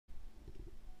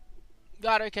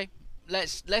Right, okay.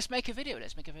 Let's make a video.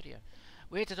 Let's make a video.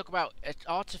 We're here to talk about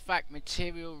artifact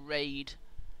material raid.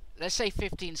 Let's say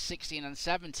 15, 16, and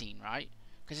 17, right?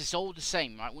 Because it's all the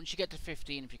same, right? Once you get to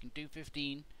 15, if you can do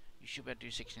 15, you should be able to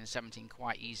do 16 and 17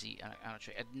 quite easy, and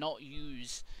not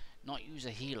use a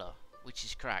healer, which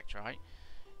is correct, right?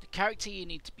 The character you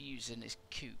need to be using is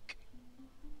Kook.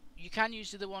 You can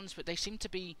use the other ones, but they seem to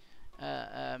be.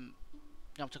 I'm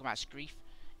talking about Screef.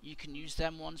 You can use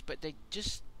them ones, but they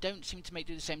just don't seem to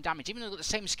do the same damage. Even though they've got the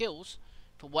same skills,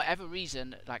 for whatever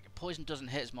reason, like poison doesn't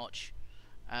hit as much,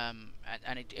 and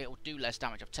it'll do less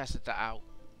damage. I've tested that out.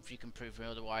 If you can prove me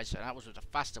otherwise, and that was with a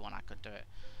faster one I could do it.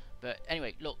 But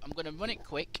anyway, look, I'm going to run it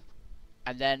quick,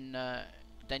 and then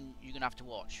you're going to have to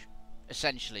watch.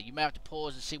 Essentially, you may have to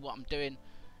pause and see what I'm doing,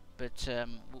 but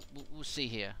we'll see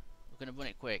here. We're going to run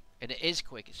it quick, and it is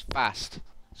quick. It's fast.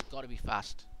 It's got to be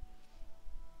fast.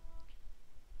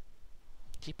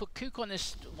 So you put Kook on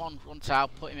this one tile,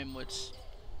 put him inwards.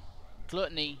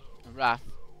 Gluttony, Wrath.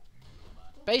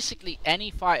 Basically, any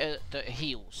fighter that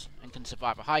heals and can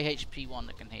survive, a high HP one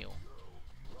that can heal.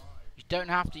 You don't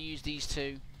have to use these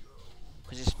two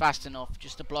because it's fast enough.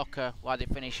 Just a blocker while they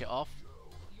finish it off.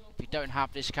 If you don't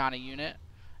have this kind of unit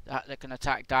that can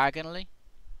attack diagonally,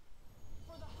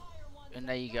 and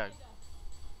there you go.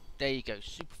 There you go.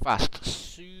 Super fast.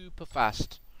 Super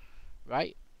fast.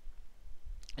 Right?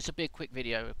 This will be a quick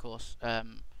video, of course.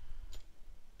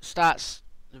 Stats.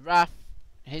 The Wrath.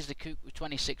 Here's the Kook with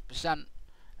 26%.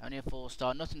 Only a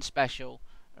 4-star. Nothing special.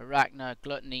 Arachna.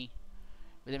 Gluttony.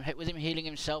 With him healing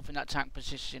himself in that tank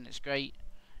position, it's great.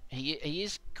 He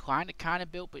is kind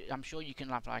of built, but I'm sure you can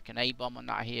have like an A-bomb on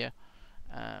that here.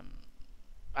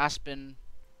 Aspen.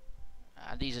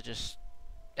 These are just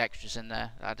extras in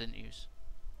there that I didn't use.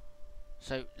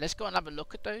 So let's go and have a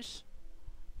look at those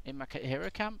in my hero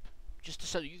camp, just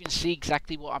so you can see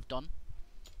exactly what I've done.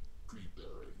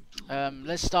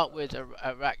 Let's start with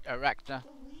Arachna.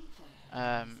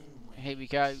 Here we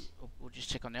go. We'll just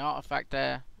check on the artifact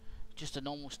there. Just a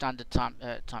normal standard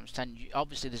times 10.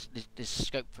 Obviously, there's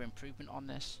scope for improvement on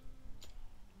this.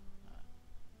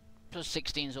 Plus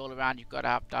 16s all around. You've got to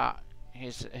have that.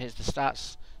 Here's the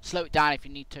stats. Slow it down if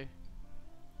you need to.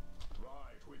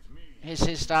 Here's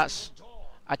his stats.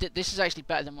 This is actually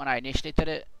better than when I initially did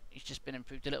it. It's just been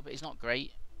improved a little bit. It's not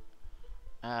great.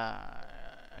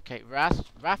 Okay, Wrath.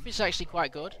 Wrath is actually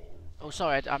quite good. Oh,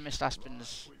 sorry, I missed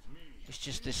Aspen's. It's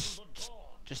just this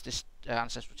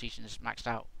ancestral teaching is maxed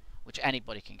out, which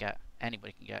anybody can get.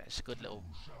 Anybody can get. It's a good little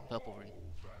purple rune.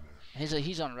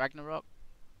 He's on Ragnarok.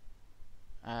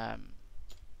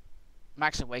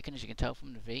 Max Awaken, as you can tell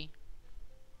from the V.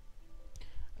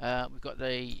 We've got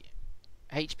the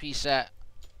HP set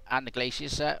and the Glacier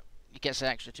set. He gets an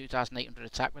extra 2,800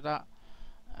 attack with that.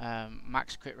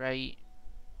 Max crit rate.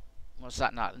 What's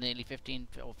that now? Nearly 15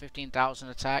 or 15,000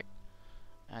 attack.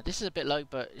 This is a bit low,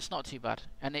 but it's not too bad.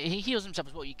 And he heals himself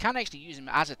as well. You can actually use him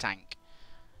as a tank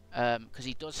because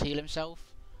he does heal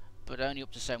himself, but only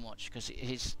up to so much. Because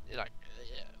he's like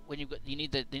when you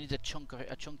need a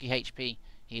chunky HP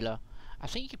healer. I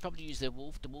think you could probably use the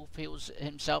wolf. The wolf heals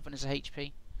himself and is a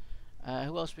HP.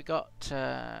 Who else we got?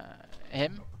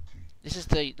 Him. This is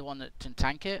the one that can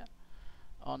tank it.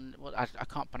 On what I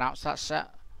can't pronounce that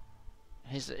set.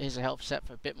 Here's a health set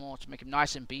for a bit more to make him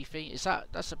nice and beefy.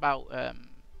 That's about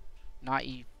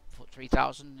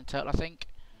 93,000 in total, I think.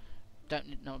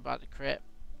 Don't know about the crit.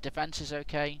 Defense is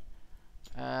okay.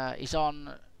 He's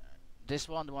on this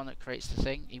one, the one that creates the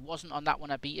thing. He wasn't on that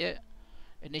when I beat it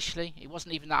initially. He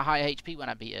wasn't even that high HP when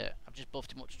I beat it. I've just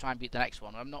buffed him up to try and beat the next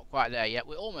one. I'm not quite there yet.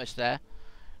 We're almost there.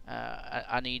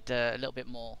 I need a little bit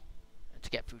more to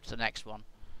get through to the next one.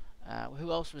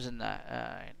 Who else was in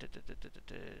there?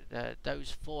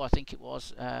 Those four, I think it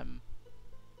was.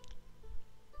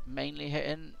 Mainly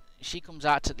hitting. She comes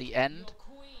out at the end,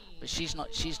 but she's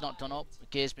not done up. The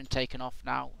gear's been taken off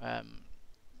now.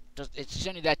 It's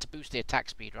only there to boost the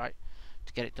attack speed, right?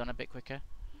 To get it done a bit quicker,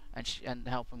 and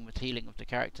helping with healing of the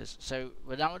characters. So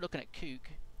now we're looking at Kook.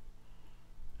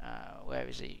 Where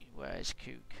is he? Where is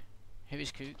Kook? Who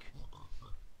is Kook?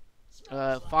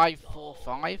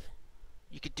 545.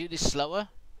 You could do this slower,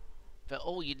 but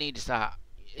all you need is that.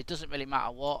 It doesn't really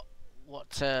matter what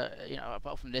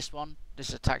apart from this one. This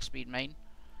is attack speed main.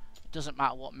 It doesn't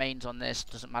matter what main's on this.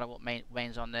 Doesn't matter what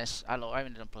main's on this. I only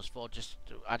done +4.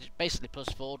 I just basically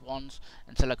 +4'd ones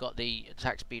until I got the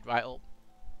attack speed right up.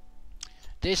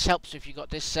 This helps if you got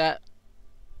this set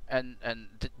and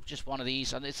just one of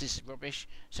these. And this is rubbish.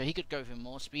 So he could go for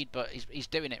more speed, but he's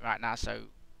doing it right now. So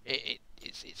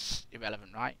it's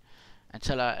irrelevant, right?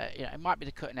 Until it might be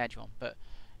the cutting edge one, but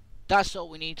that's all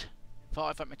we need for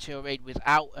artifact material raid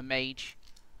without a mage.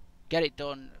 Get it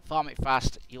done. Farm it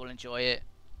fast. You'll enjoy it.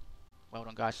 Well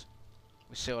done, guys.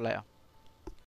 We'll see you later.